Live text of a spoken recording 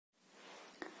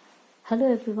Hello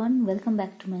everyone, welcome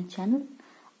back to my channel.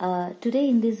 Today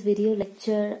in this video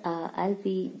lecture I'll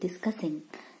be discussing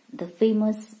the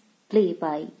famous play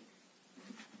by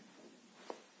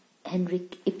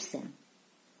Henrik Ibsen,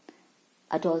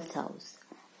 A Doll's House.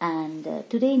 And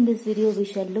today in this video we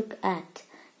shall look at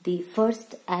the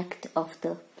first act of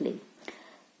the play.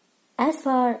 As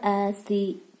far as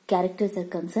the characters are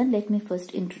concerned, let me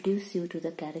first introduce you to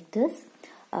the characters.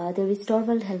 There is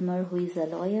Torvald Helmer, who is a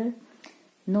lawyer,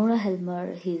 Nora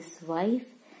Helmer, his wife,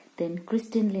 then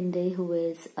Kristin Linde, who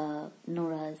is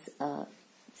Nora's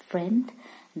friend,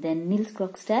 then Nils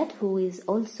Krogstad, who is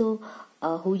also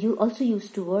also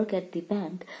used to work at the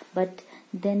bank, but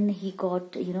then he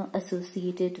got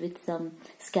associated with some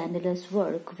scandalous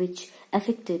work which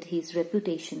affected his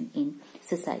reputation in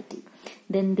society.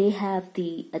 Then they have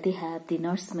the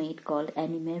nursemaid called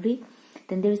Annie Mary.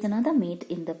 Then there is another maid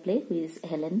in the play who is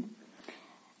Helen.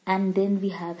 And then we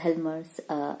have Helmer's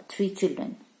three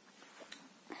children.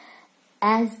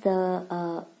 As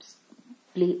the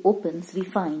play opens, we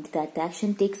find that the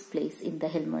action takes place in the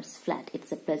Helmer's flat.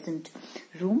 It's a pleasant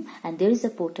room, and there is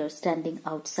a porter standing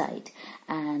outside,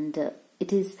 and the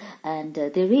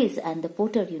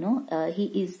porter, he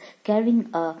is carrying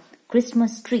a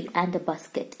Christmas tree and a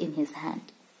basket in his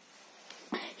hand.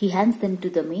 He hands them to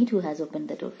the maid who has opened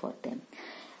the door for them.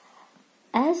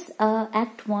 As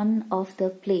Act 1 of the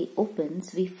play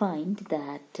opens, we find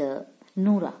that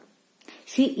Nora,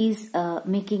 she is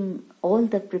making all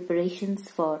the preparations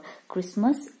for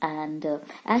Christmas, and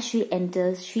as she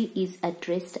enters, she is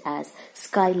addressed as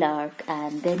Skylark,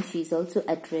 and then she is also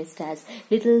addressed as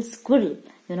Little Squirrel,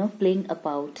 playing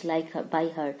about by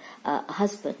her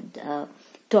husband,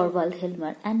 Torvald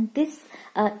Helmer. And this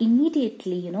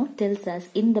immediately, tells us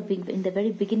in the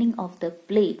very beginning of the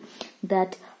play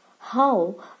that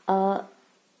how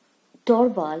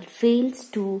Torvald fails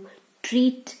to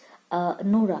treat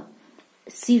Nora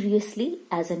seriously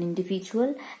as an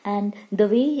individual, and the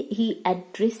way he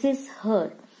addresses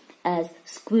her as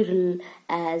Squirrel,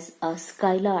 as a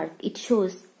Skylark, it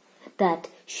shows that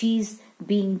she's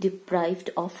being deprived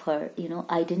of her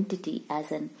identity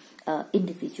as an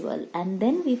individual. And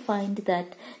then we find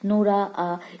that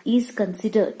Nora is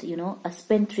considered a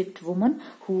spendthrift woman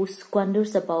who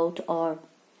squanders about or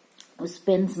who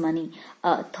spends money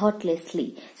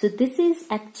thoughtlessly. So this is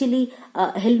actually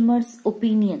Helmer's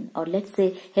opinion, or let's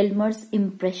say Helmer's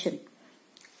impression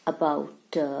about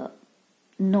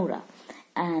Nora.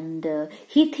 And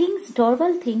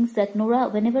Torvald thinks that Nora,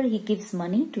 whenever he gives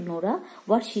money to Nora,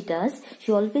 what she does,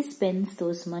 she always spends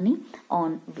those money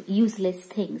on useless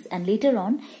things, and later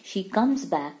on she comes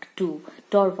back to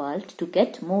Torvald to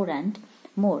get more and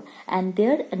more. And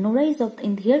here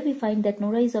we find that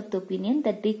Nora is of the opinion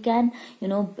that they can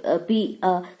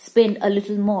spend a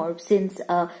little more, since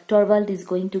Torvald is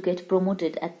going to get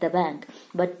promoted at the bank.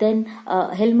 But then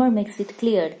Helmer makes it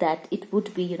clear that it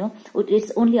would be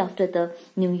it's only after the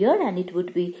new year, and it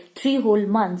would be 3 whole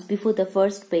months before the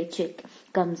first paycheck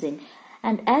comes in.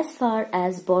 And as far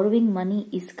as borrowing money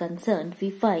is concerned, we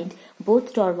find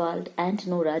both Torvald and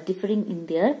Nora differing in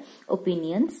their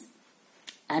opinions.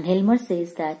 And Helmer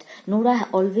says that Nora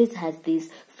always has these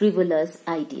frivolous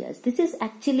ideas. This is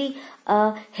actually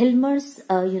Helmer's,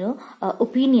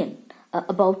 opinion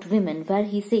about women, where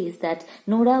he says that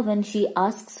Nora, when she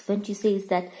says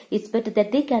that it's better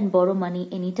that they can borrow money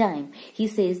anytime, he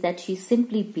says that she's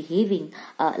simply behaving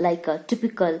like a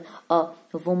typical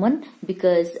woman,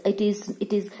 because it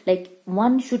is like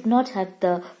one should not have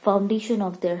the foundation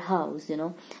of their house,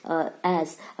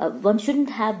 as one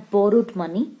shouldn't have borrowed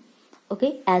money,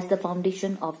 as the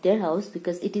foundation of their house,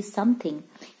 because it is something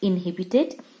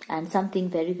inhibited and something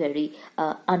very, very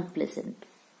unpleasant.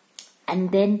 And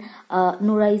then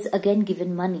Nora is again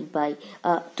given money by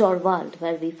Torvald,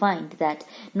 where we find that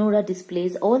Nora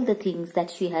displays all the things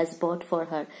that she has bought for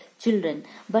her children.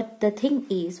 But the thing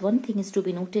is, one thing is to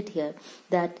be noted here,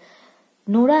 that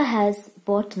Nora has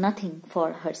bought nothing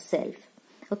for herself.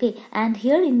 And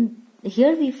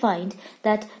here we find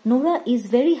that Nora is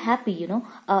very happy,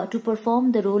 to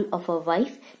perform the role of a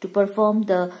wife, to perform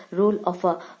the role of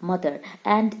a mother.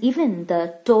 And even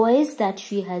the toys that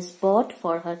she has bought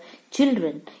for her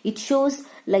children, it shows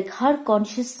like her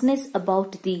consciousness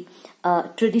about the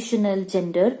traditional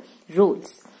gender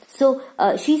roles. So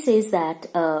she says that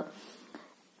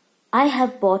I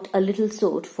have bought a little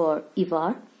sword for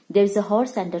Ivar. There is a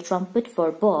horse and a trumpet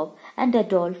for Bob, and a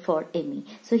doll for Amy.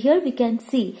 So here we can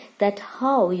see that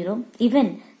how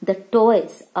even the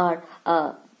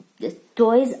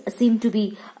toys seem to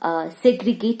be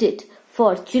segregated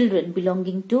for children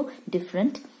belonging to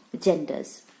different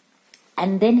genders.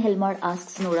 And then Helmer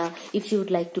asks Nora if she would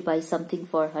like to buy something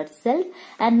for herself.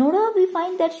 And Nora, we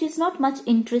find that she's not much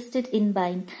interested in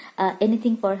buying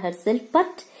anything for herself.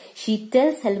 But she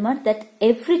tells Helmer that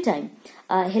every time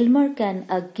Helmer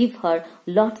can give her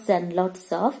lots and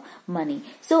lots of money.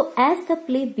 So as the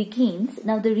play begins,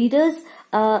 now the readers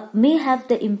may have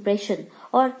the impression,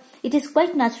 or it is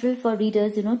quite natural for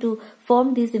readers, to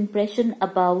form this impression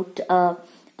about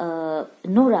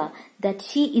Nora, that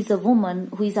she is a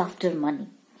woman who is after money.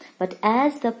 But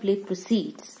as the play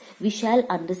proceeds, we shall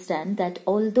understand that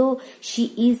although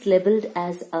she is labelled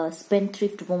as a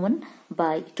spendthrift woman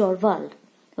by Torvald,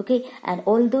 okay, and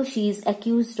although she is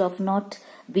accused of not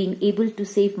being able to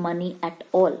save money at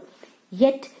all,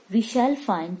 yet we shall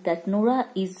find that Nora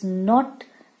is not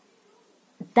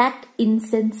that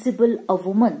insensible a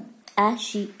woman as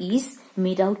she is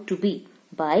made out to be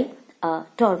by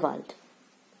Torvald.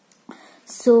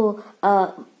 So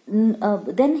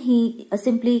then he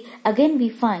simply, again we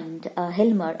find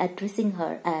Helmer addressing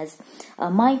her as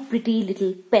my pretty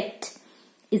little pet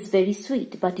is very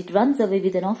sweet, but it runs away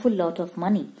with an awful lot of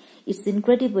money. It's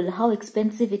incredible how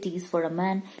expensive it is for a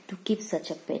man to keep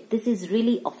such a pet. This is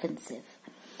really offensive.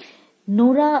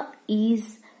 Nora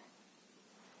is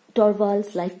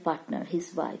Torvald's life partner,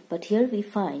 his wife, but here we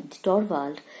find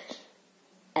Torvald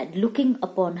looking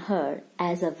upon her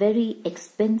as a very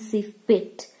expensive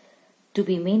pet to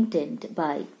be maintained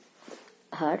by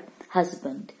her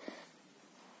husband.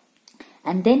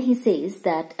 And then he says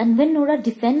that, and when Nora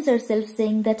defends herself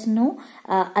saying that no,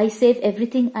 I save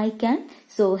everything I can,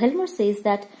 so Helmer says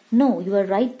that no, you are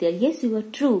right there. Yes, you are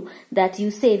true that you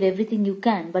save everything you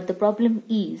can, but the problem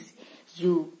is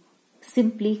you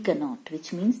simply cannot,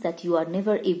 which means that you are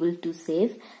never able to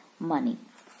save money.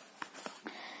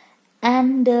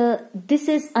 And this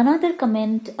is another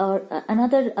comment or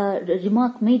another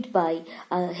remark made by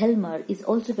Helmer is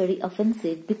also very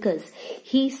offensive, because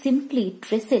he simply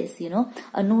traces,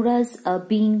 Nora's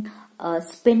being a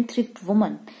spendthrift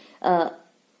woman.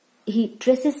 He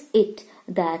traces it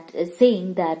that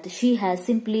saying that she has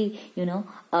simply,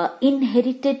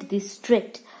 inherited this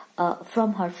trait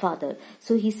from her father.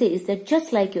 So he says that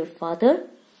just like your father,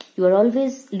 you are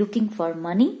always looking for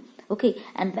money. Okay,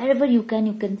 and wherever you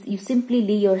simply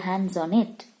lay your hands on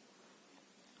it.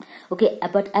 Okay,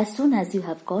 but as soon as you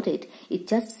have got it, it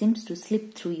just seems to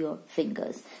slip through your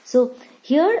fingers. So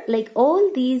here, like all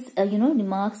these,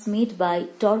 remarks made by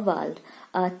Torvald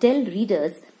tell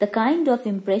readers the kind of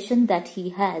impression that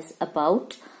he has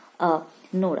about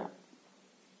Nora.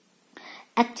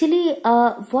 Actually,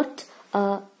 what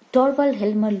Torvald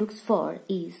Helmer looks for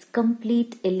is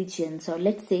complete allegiance, or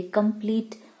let's say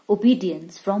complete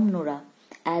obedience from Nora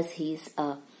as his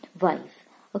wife.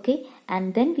 Okay,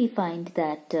 and then we find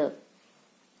that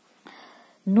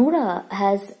Nora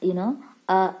has,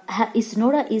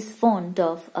 Nora is fond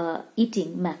of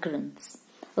eating macarons.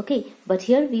 Okay, but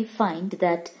here we find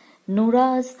that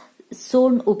Nora's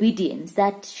sworn obedience,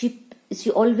 that she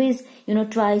always,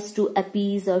 tries to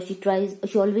appease, or she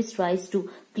always tries to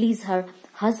please her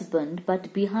husband,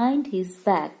 but behind his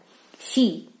back,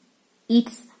 she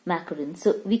eats macarons.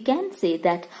 So we can say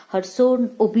that her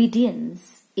sworn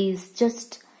obedience is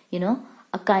just,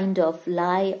 a kind of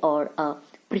lie or a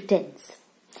pretense.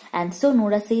 And so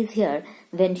Nora says here,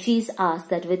 when she is asked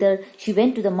that whether she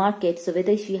went to the market, so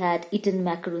whether she had eaten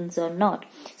macarons or not.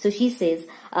 So she says,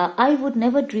 I would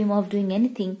never dream of doing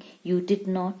anything you did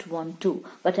not want to.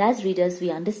 But as readers, we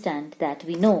understand that,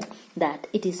 we know that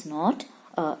it is not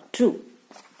true.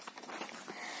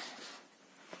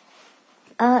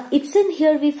 Ibsen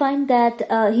here we find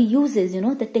that he uses,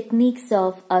 the techniques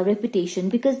of repetition,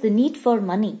 because the need for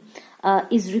money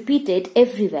is repeated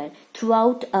everywhere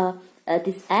throughout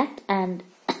this act, and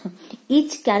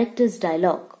each character's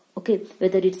dialogue, okay,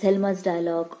 whether it's Helmer's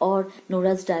dialogue or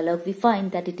Nora's dialogue, we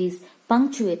find that it is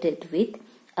punctuated with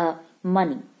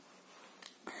money.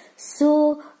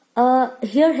 So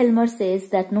here Helmer says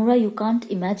that, Nora, you can't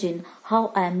imagine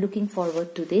how I am looking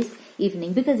forward to this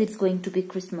evening, because it's going to be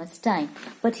Christmas time.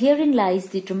 But herein lies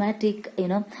the dramatic,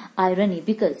 irony,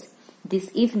 because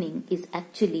this evening is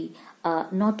actually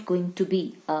not going to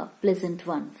be a pleasant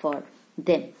one for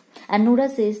them. And Nora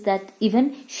says that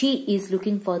even she is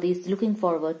looking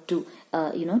forward to,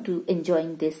 to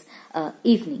enjoying this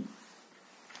evening.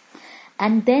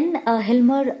 And then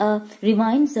Helmer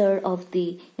reminds her of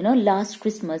the, last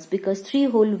Christmas, because 3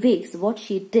 whole weeks, what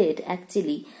she did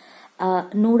actually,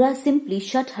 Nora simply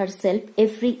shut herself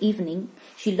every evening.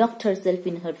 She locked herself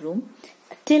in her room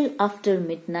till after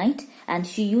midnight, and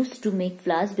she used to make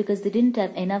flowers because they didn't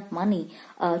have enough money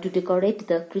to decorate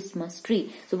the Christmas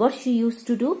tree. So what she used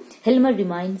to do, Helmer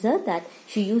reminds her that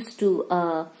she used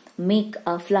to make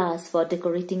flowers for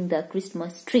decorating the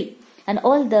Christmas tree, and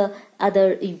all the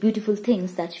other beautiful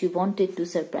things that she wanted to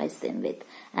surprise them with.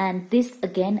 And this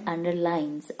again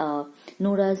underlines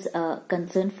Nora's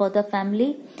concern for the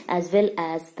family, as well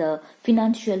as the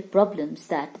financial problems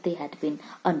that they had been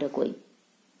undergoing.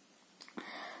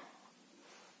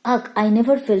 Ugh, I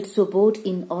never felt so bored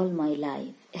in all my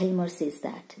life, Helmer says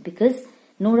that, because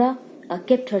Nora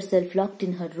kept herself locked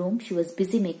in her room. She was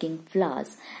busy making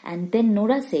flowers. And then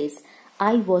Nora says,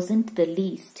 I wasn't the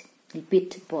least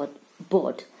bit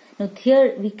bored. Now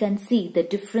here we can see the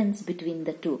difference between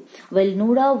the two. While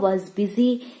Nora was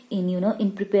busy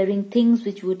in preparing things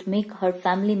which would make her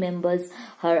family members,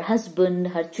 her husband,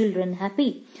 her children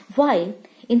happy, while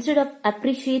instead of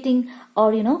appreciating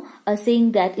or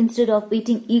saying that, instead of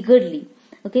waiting eagerly,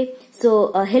 okay,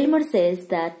 so Helmer says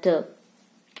that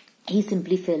he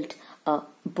simply felt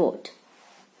bored.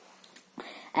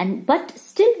 But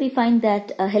still we find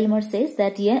that Helmer says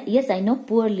that yes, I know,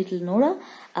 poor little Nora,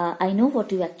 I know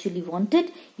what you actually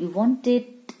wanted. You wanted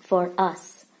for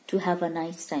us to have a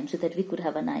nice time, so that we could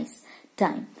have a nice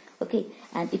time. Okay,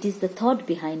 and it is the thought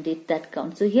behind it that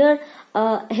counts. So here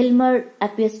Helmer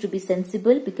appears to be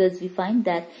sensible, because we find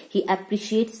that he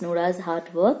appreciates Nora's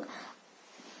hard work.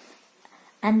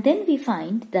 And then we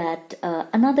find that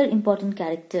another important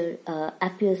character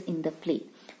appears in the play,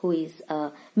 who is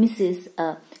Mrs.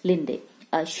 Linde.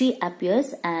 She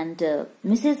appears, and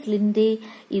Mrs. Linde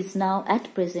is now,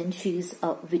 at present, she is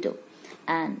a widow,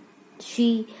 and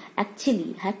she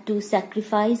actually had to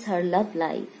sacrifice her love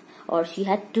life, or she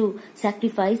had to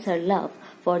sacrifice her love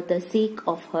for the sake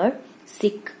of her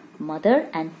sick mother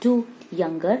and two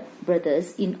younger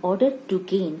brothers, in order to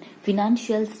gain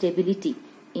financial stability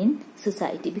in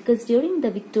society. Because during the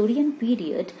Victorian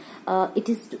period,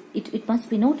 it must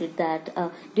be noted that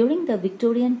during the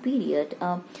Victorian period,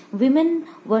 women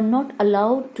were not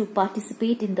allowed to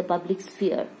participate in the public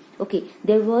sphere. Okay,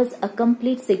 there was a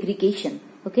complete segregation.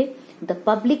 Okay, the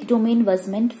public domain was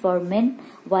meant for men,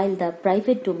 while the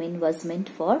private domain was meant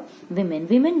for women.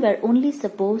 Women were only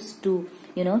supposed to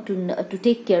to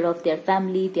take care of their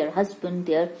family, their husband,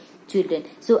 their children.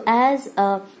 So as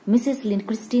Mrs.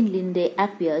 Christine Linde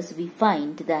appears, we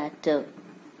find that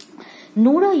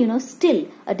Nora, still,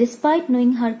 despite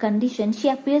knowing her condition, she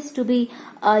appears to be,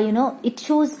 it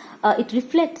shows, it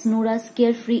reflects Nora's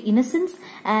carefree innocence,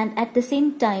 and at the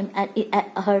same time, at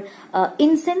her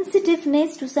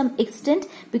insensitiveness to some extent,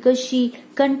 because she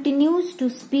continues to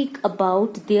speak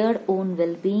about their own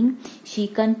well-being. She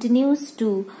continues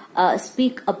to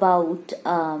speak about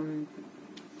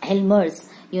Helmer's,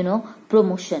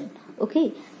 promotion.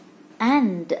 Okay,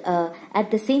 and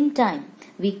at the same time,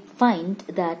 we find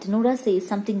that Nora says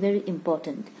something very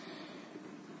important,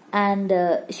 and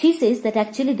she says that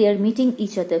actually they are meeting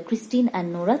each other. Christine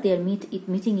and Nora, they are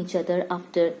meeting each other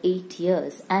after 8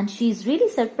 years, and she is really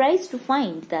surprised to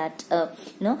find that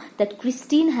that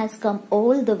Christine has come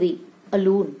all the way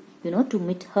alone, to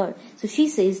meet her. So she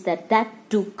says that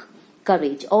took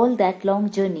courage, all that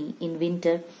long journey in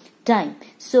winter time.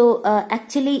 So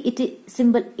actually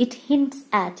it hints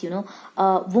at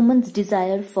woman's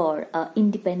desire for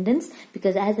independence,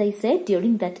 because as I said,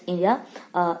 during that era,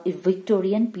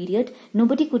 Victorian period,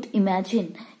 nobody could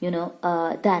imagine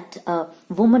that a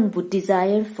woman would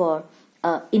desire for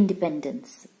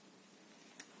independence.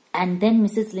 And then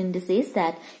Mrs. Linde says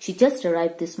that she just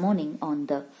arrived this morning on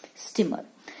the steamer.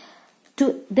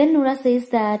 Then Nora says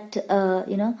that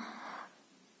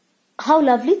how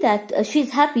lovely that she's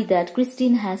happy that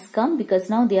Christine has come, because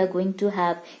now they are going to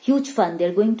have huge fun. They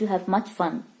are going to have much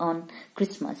fun on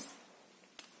Christmas.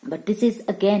 But this is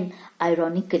again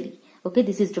ironically, okay,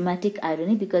 this is dramatic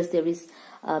irony, because there is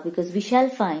because we shall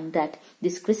find that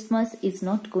this Christmas is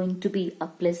not going to be a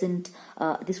pleasant.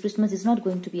 This Christmas is not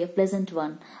going to be a pleasant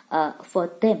one for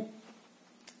them.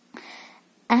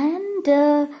 And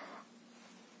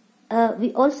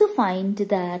we also find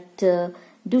that.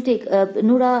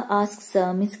 Nora asks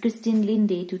Miss Christine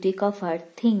Linde to take off her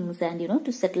things and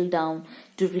to settle down,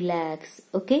 to relax.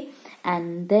 Okay,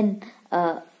 and then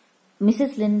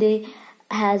Mrs. Linde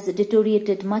has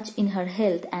deteriorated much in her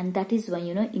health, and that is why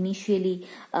initially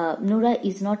Nora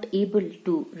is not able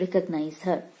to recognize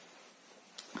her.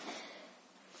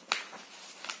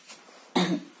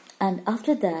 And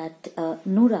after that,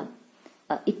 Nora.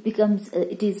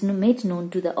 It is made known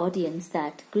to the audience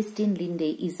that Christine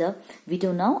Linde is a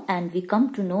widow now, and we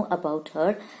come to know about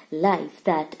her life,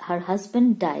 that her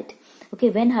husband died. Okay,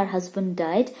 when her husband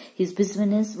died, his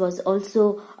business was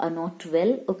also not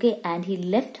well. Okay, and he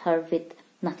left her with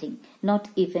nothing, not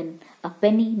even a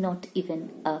penny, not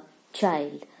even a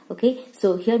child. Okay,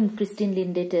 so here Christine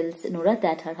Linde tells Nora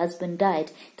that her husband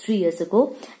died 3 years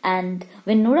ago, and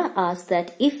when Nora asks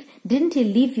that if didn't he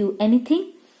leave you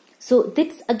anything, so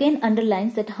this again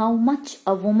underlines that how much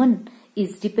a woman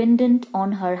is dependent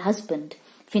on her husband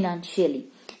financially,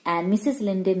 and Mrs.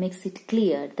 Linde makes it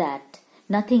clear that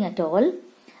nothing at all,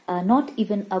 not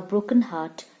even a broken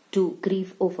heart to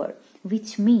grieve over,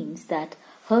 which means that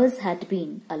hers had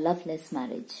been a loveless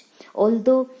marriage.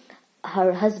 Although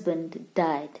her husband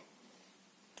died,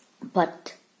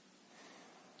 but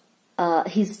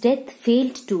his death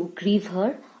failed to grieve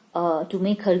her, to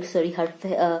make her, his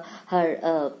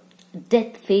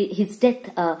death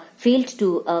failed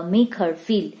to make her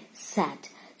feel sad.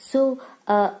 So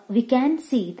we can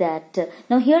see that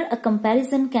now here a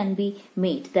comparison can be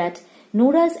made that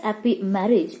Nora's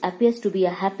marriage appears to be a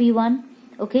happy one.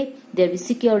 Okay, there is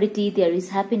security, there is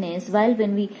happiness, while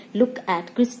when we look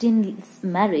at Christine's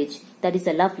marriage, that is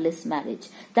a loveless marriage.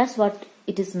 That's what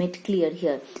it is made clear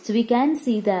here. So we can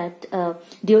see that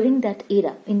during that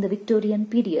era, in the Victorian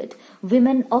period,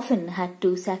 women often had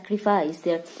to sacrifice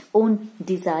their own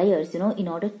desires, in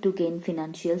order to gain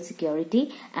financial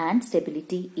security and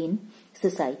stability in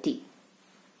society.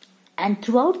 And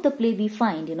throughout the play we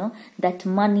find, that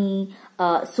money,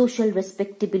 social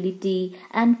respectability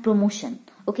and promotion.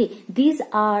 Okay, these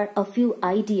are a few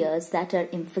ideas that are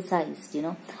emphasized,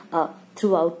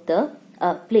 throughout the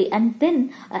play. And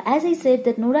then, as I said,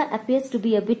 that Nora appears to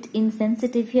be a bit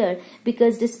insensitive here,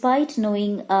 because despite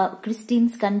knowing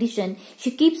Christine's condition,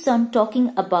 she keeps on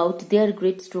talking about their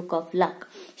great stroke of luck.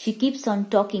 She keeps on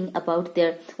talking about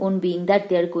their own being, that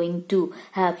they're going to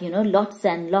have, lots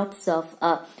and lots of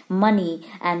money.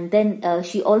 And then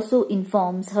she also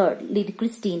informs her, Lady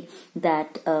Christine,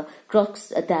 that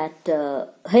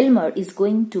Helmer is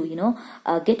going to,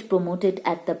 get promoted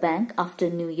at the bank after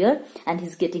New Year, and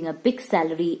he's getting a big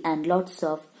salary and lots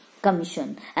of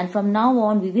commission. And from now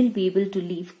on, we will be able to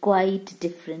live quite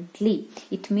differently.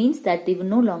 It means that they will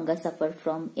no longer suffer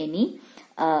from any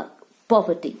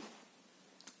poverty.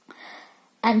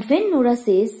 And when Nora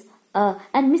says,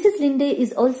 and Mrs. Linde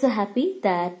is also happy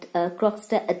that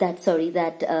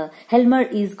Helmer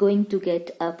is going to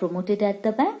get promoted at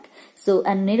the bank. So,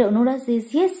 and Nora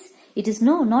says, yes, it is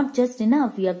not just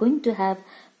enough. We are going to have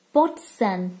pots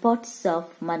and pots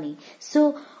of money.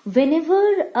 So,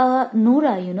 whenever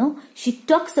Nora, she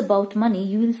talks about money,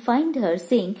 you will find her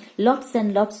saying lots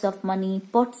and lots of money,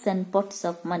 pots and pots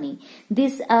of money.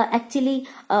 This actually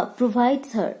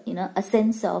provides her, a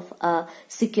sense of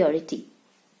security.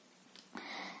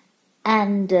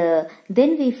 And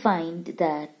then we find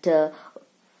that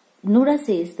Nora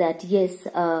says that yes,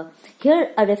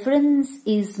 here a reference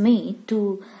is made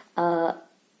to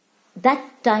that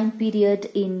time period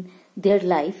in their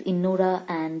life, in Nora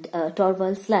and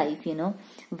Torvald's life,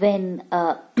 when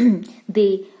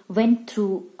they went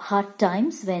through hard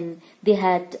times, when they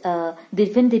had,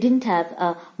 when they didn't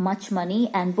have much money,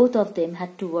 and both of them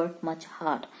had to work much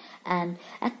hard. And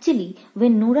actually,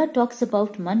 when Nora talks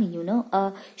about money,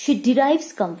 she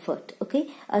derives comfort. Okay,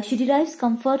 she derives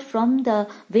comfort from the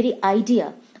very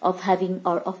idea of having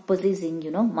or of possessing,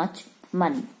 much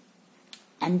money.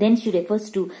 And then she refers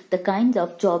to the kinds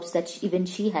of jobs that even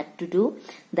she had to do,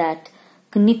 that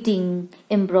knitting,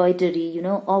 embroidery,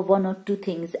 or one or two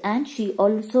things. And she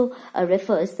also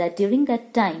refers that during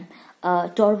that time,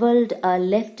 Torvald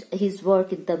left his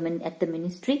work at the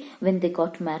ministry when they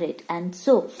got married, and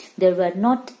so there were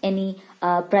not any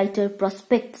brighter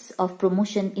prospects of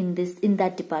promotion in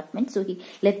that department. So he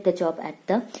left the job at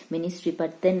the ministry.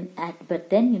 But then,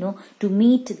 to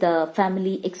meet the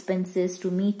family expenses, to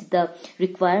meet the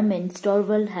requirements,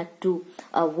 Torvald had to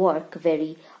work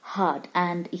very hard,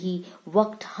 and he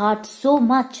worked hard so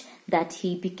much that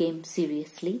he became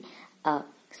seriously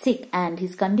sick, and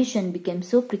his condition became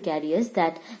so precarious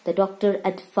that the doctor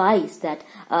advised that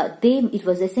it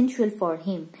was essential for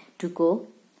him to go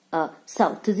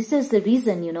south. So this is the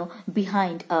reason,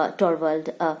 behind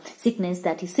Torvald's sickness,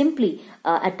 that he simply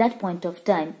at that point of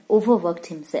time overworked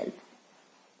himself.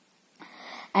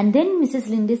 And then Mrs.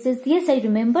 Linde says, yes, I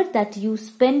remember that you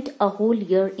spent a whole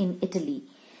year in Italy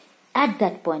at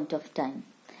that point of time.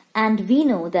 And we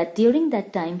know that during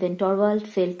that time when Torvald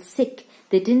felt sick,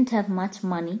 they didn't have much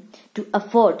money to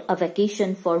afford a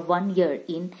vacation for 1 year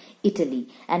in Italy.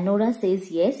 And Nora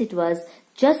says, yes, it was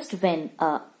just when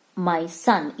my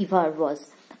son Ivar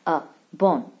was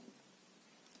born.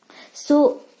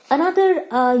 So another,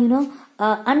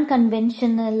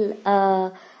 unconventional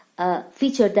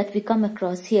feature that we come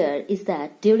across here is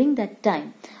that during that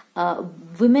time,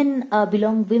 women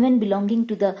belonging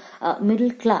to the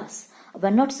middle class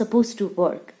were not supposed to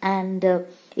work, and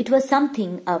it was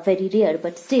something very rare,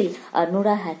 but still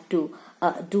Nora had to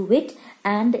do it.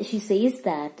 And she says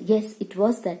that yes, it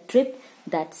was that trip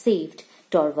that saved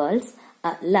Torvald's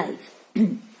life.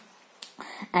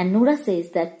 And Nora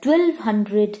says that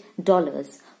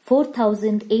 $1,200,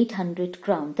 4,800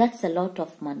 crown, that's a lot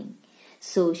of money.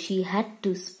 So she had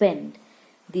to spend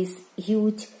this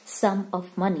huge sum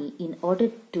of money in order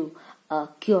to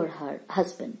cure her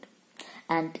husband.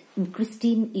 And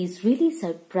Christine is really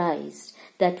surprised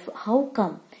that how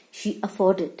come she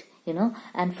afforded,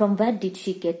 and from where did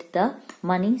she get the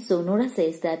money? So Nora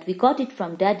says that we got it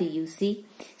from daddy, you see.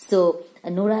 So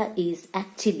Nora is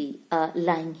actually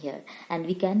lying here, and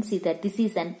we can see that this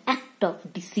is an act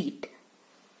of deceit.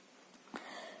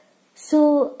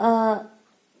 So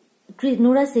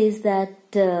Nora says that,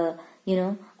 here,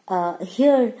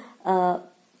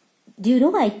 do you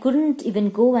know, I couldn't even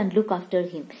go and look after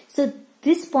him. So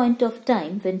this point of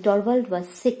time when Torvald was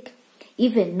sick,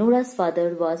 even Nora's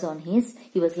father was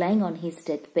he was lying on his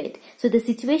deathbed. So the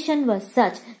situation was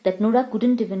such that Nora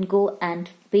couldn't even go and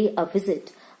pay a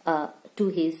visit to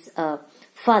his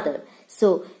father.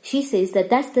 So she says that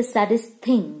that's the saddest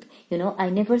thing. I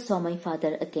never saw my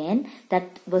father again.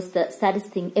 That was the saddest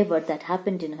thing ever that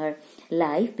happened in her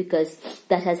life, because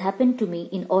that has happened to me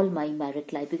in all my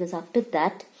married life, because after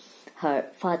that her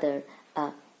father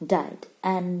died.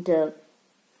 And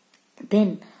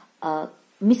then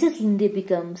Mrs. Linde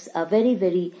becomes very,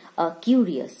 very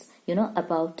curious,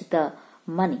 about the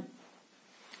money.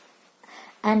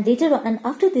 And later on, and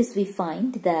after this, we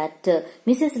find that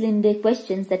Mrs. Linde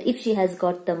questions that if she has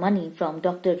got the money from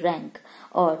Dr. Rank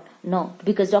or not,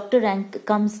 because Dr. Rank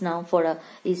comes now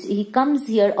he comes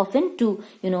here often to,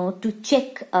 to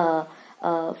check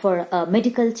for a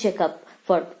medical checkup,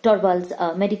 for Torvald's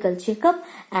medical checkup.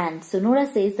 And so Nora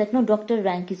says that no, Dr.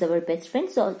 Rank is our best friend,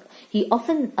 so he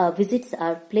often visits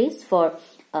our place for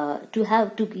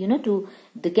to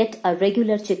get a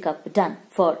regular checkup done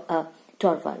for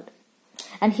Torvald.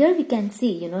 And here we can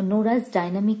see, Nora's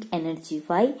dynamic energy.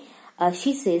 Why?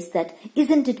 She says that,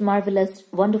 isn't it marvelous,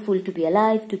 wonderful to be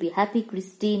alive, to be happy,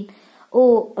 Christine?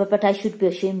 Oh, but I should be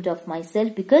ashamed of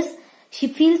myself, because she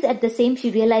feels at the same, she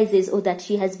realizes, that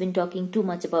she has been talking too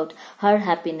much about her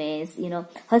happiness,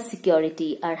 her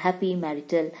security, her happy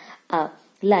marital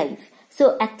life.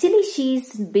 So actually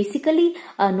she's basically,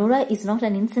 Nora is not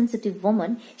an insensitive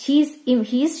woman. She's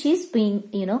being,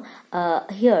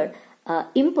 here,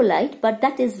 impolite, but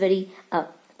that is very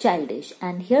childish.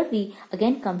 And here we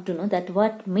again come to know that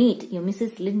what made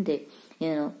Mrs. Linde,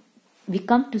 we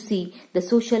come to see the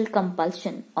social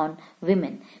compulsion on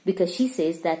women, because she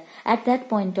says that at that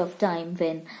point of time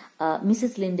when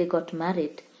Mrs. Linde got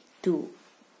married to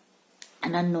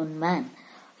an unknown man,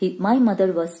 my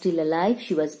mother was still alive,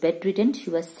 she was bedridden,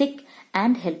 she was sick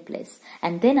and helpless,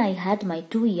 and then I had my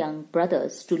 2 young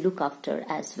brothers to look after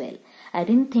as well. I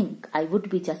didn't think I would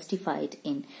be justified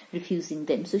in refusing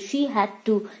them. So she had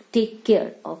to take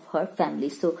care of her family.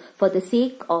 So for the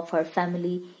sake of her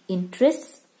family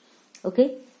interests,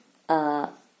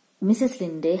 Mrs.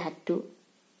 Linde had to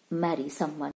marry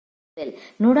someone. Well,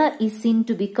 Nora is seen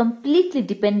to be completely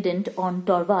dependent on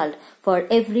Torvald for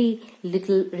every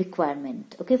little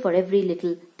requirement, for every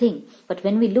little thing. But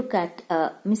when we look at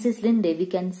Mrs. Linde, we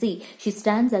can see she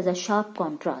stands as a sharp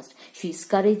contrast. She's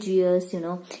courageous,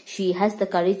 she has the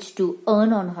courage to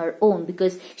earn on her own,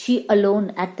 because she alone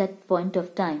at that point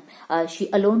of time, she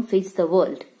alone faced the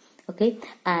world,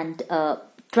 and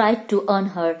tried to earn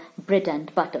her bread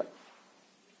and butter.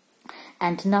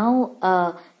 And now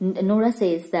Nora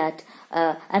says that,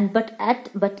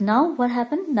 but now what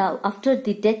happened? Now after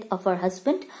the death of her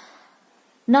husband,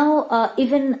 now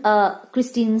even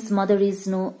Christine's mother is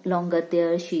no longer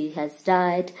there. She has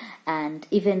died, and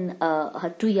even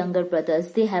her 2 younger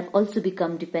brothers, they have also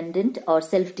become dependent or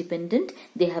self-dependent.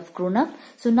 They have grown up.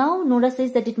 So now Nora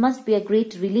says that it must be a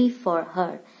great relief for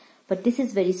her. But this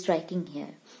is very striking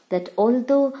here, that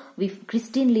although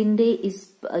Christine Linde is,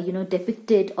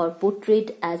 depicted or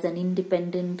portrayed as an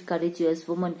independent, courageous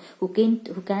woman who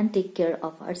can take care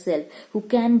of herself, who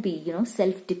can be,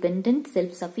 self-dependent,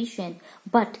 self-sufficient,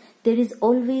 but there is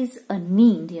always a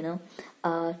need, to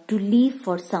live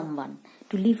for someone,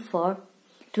 to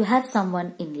have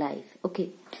someone in life.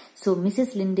 So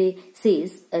Mrs. Linde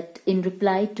says that in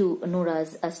reply to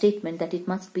Nora's statement that it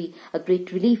must be a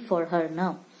great relief for her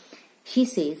now. She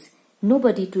says,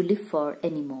 nobody to live for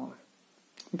anymore.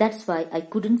 That's why I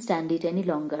couldn't stand it any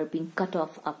longer being cut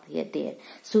off up here there.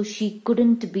 So she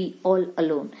couldn't be all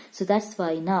alone. So that's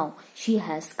why now she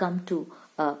has come to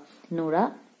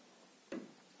Nora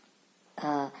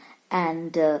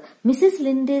And Mrs.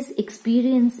 Linde's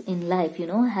experience in life,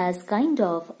 has kind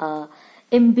of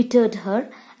embittered her,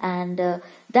 and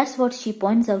that's what she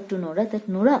points out to Nora, that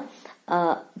Nora,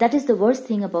 that is the worst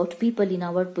thing about people in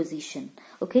our position.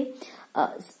 Okay,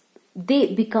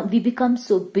 we become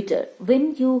so bitter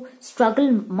when you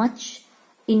struggle much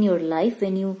in your life,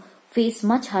 when you face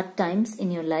much hard times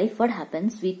in your life. What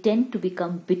happens? We tend to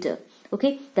become bitter.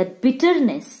 Okay, that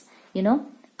bitterness,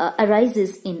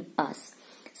 arises in us.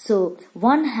 So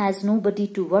one has nobody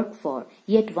to work for,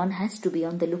 yet one has to be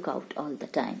on the lookout all the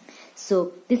time.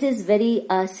 So this is very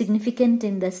significant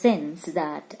in the sense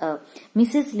that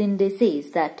Mrs. Linde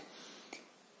says that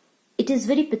it is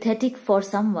very pathetic for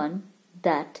someone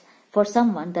that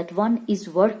one is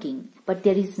working, but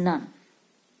there is none,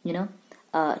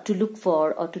 to look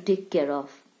for or to take care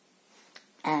of.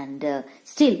 And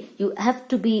still you have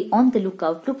to be on the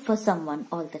lookout, look for someone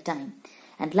all the time.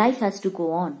 And life has to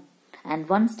go on. And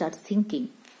one starts thinking.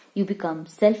 You become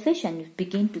selfish and you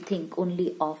begin to think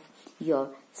only of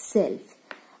yourself.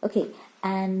 Okay,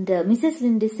 and Mrs.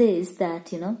 Linde says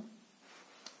that,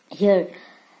 here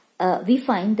we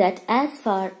find that as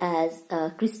far as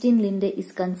Christine Linde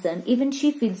is concerned, even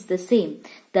she feels the same,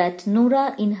 that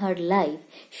Nora in her life,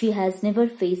 she has never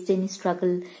faced any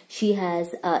struggle, she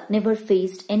has never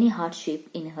faced any hardship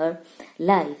in her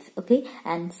life. Okay,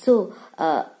 and so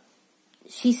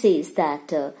she says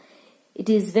that it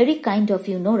is very kind of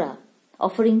you, Nora,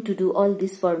 offering to do all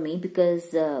this for me,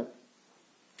 because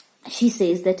she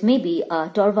says that maybe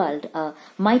Torvald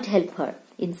might help her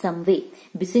in some way,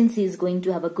 since he is going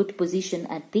to have a good position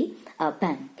at the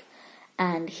bank.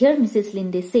 And here Mrs.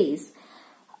 Linde says,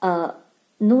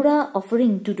 Nora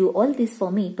offering to do all this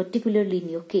for me, particularly in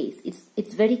your case,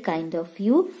 it's very kind of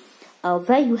you,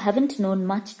 where you haven't known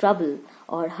much trouble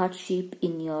or hardship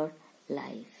in your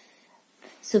life.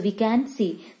 So we can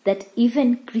see that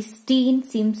even Christine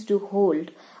seems to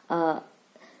hold the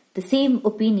same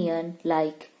opinion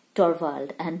like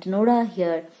Torvald. And Nora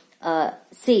here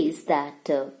says that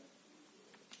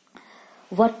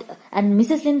and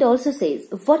Mrs. Linde also says,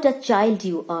 what a child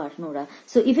you are, Nora.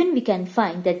 So even we can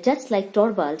find that just like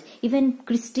Torvald, even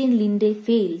Christine Linde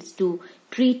fails to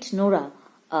treat Nora,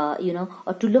 or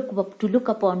to look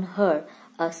upon her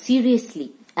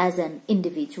seriously as an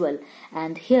individual.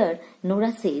 And here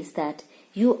Nora says that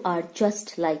you are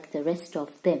just like the rest of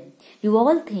them. You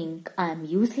all think I am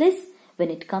useless when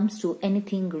it comes to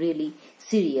anything really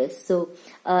serious. So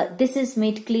this is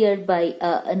made clear by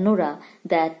Nora,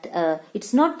 that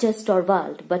it's not just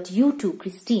Torvald, but you too,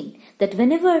 Christine, that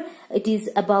whenever it is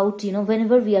about,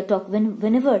 whenever we are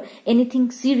whenever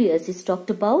anything serious is talked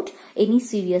about, any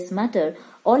serious matter,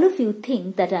 all of you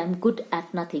think that I am good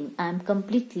at nothing. I am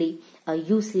completely a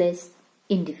useless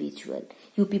individual.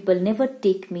 You people never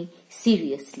take me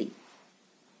seriously.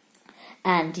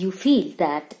 And you feel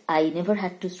that I never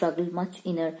had to struggle much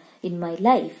in my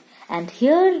life. And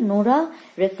here Nora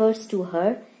refers to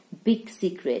her big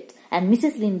secret. And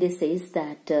Mrs. Linde says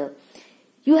that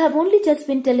you have only just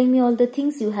been telling me all the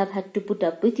things you have had to put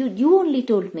up with. You only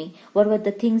told me what were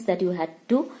the things that you had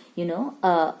to,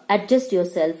 adjust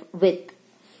yourself with.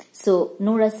 So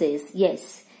Nora says,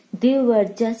 yes, they were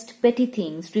just petty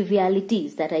things,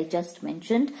 trivialities that I just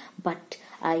mentioned, but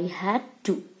I had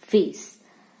to face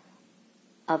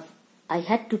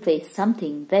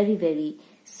something very, very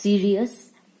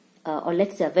serious, or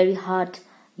let's say a very hard,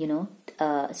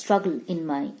 difficult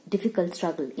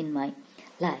struggle in my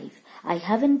life. I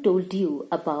haven't told you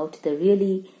about the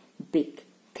really big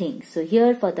things. So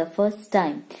here for the first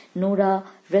time, Nora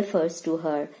refers to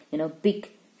her, big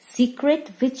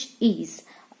secret, which is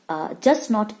just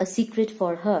not a secret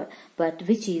for her, but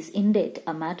which is indeed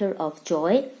a matter of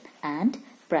joy and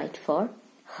pride for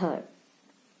her.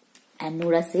 And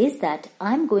Nora says that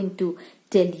I'm going to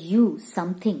tell you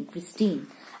something, Christine.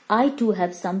 I too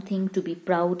have something to be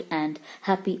proud and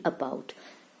happy about.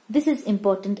 This is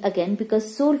important again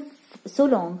because so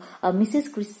long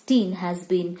Mrs. Christine has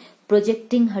been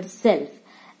projecting herself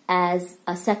as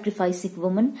a sacrificing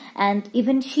woman, and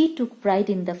even she took pride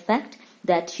in the fact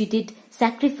that she did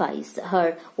sacrifice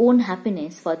her own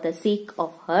happiness for the sake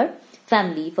of her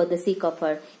family, for the sake of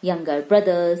her younger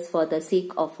brothers, for the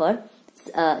sake of her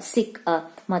sick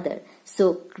mother.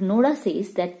 So Nora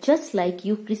says that just like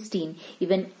you, Christine,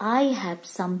 even I have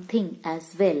something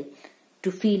as well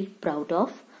to feel proud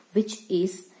of, which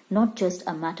is not just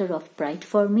a matter of pride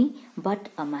for me, but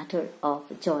a matter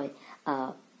of joy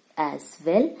as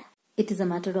well. It is a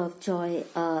matter of joy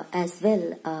as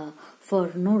well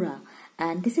for Nora.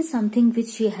 And this is something which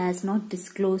she has not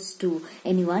disclosed to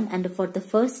anyone. And for the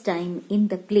first time in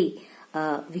the play,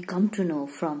 we come to know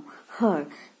from her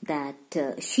that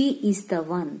she is the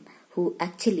one who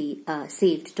actually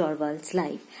saved Torvald's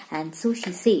life. And so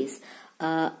she says,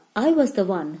 I was the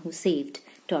one who saved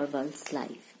Torvald's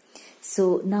life.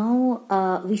 So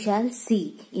now we shall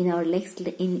see in our next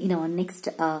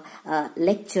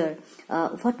lecture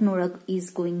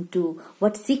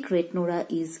what secret Nora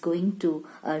is going to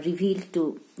reveal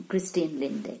to Christine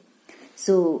Linde.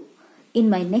 So in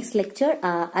my next lecture,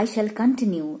 I shall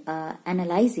continue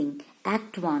analyzing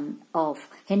Act 1 of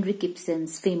Henrik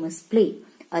Ibsen's famous play,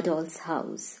 A Doll's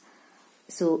House.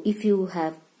 So if you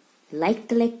have liked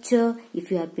the lecture,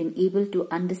 if you have been able to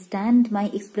understand my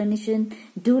explanation,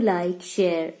 do like,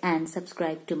 share and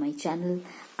subscribe to my channel.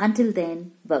 Until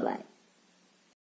then, bye-bye.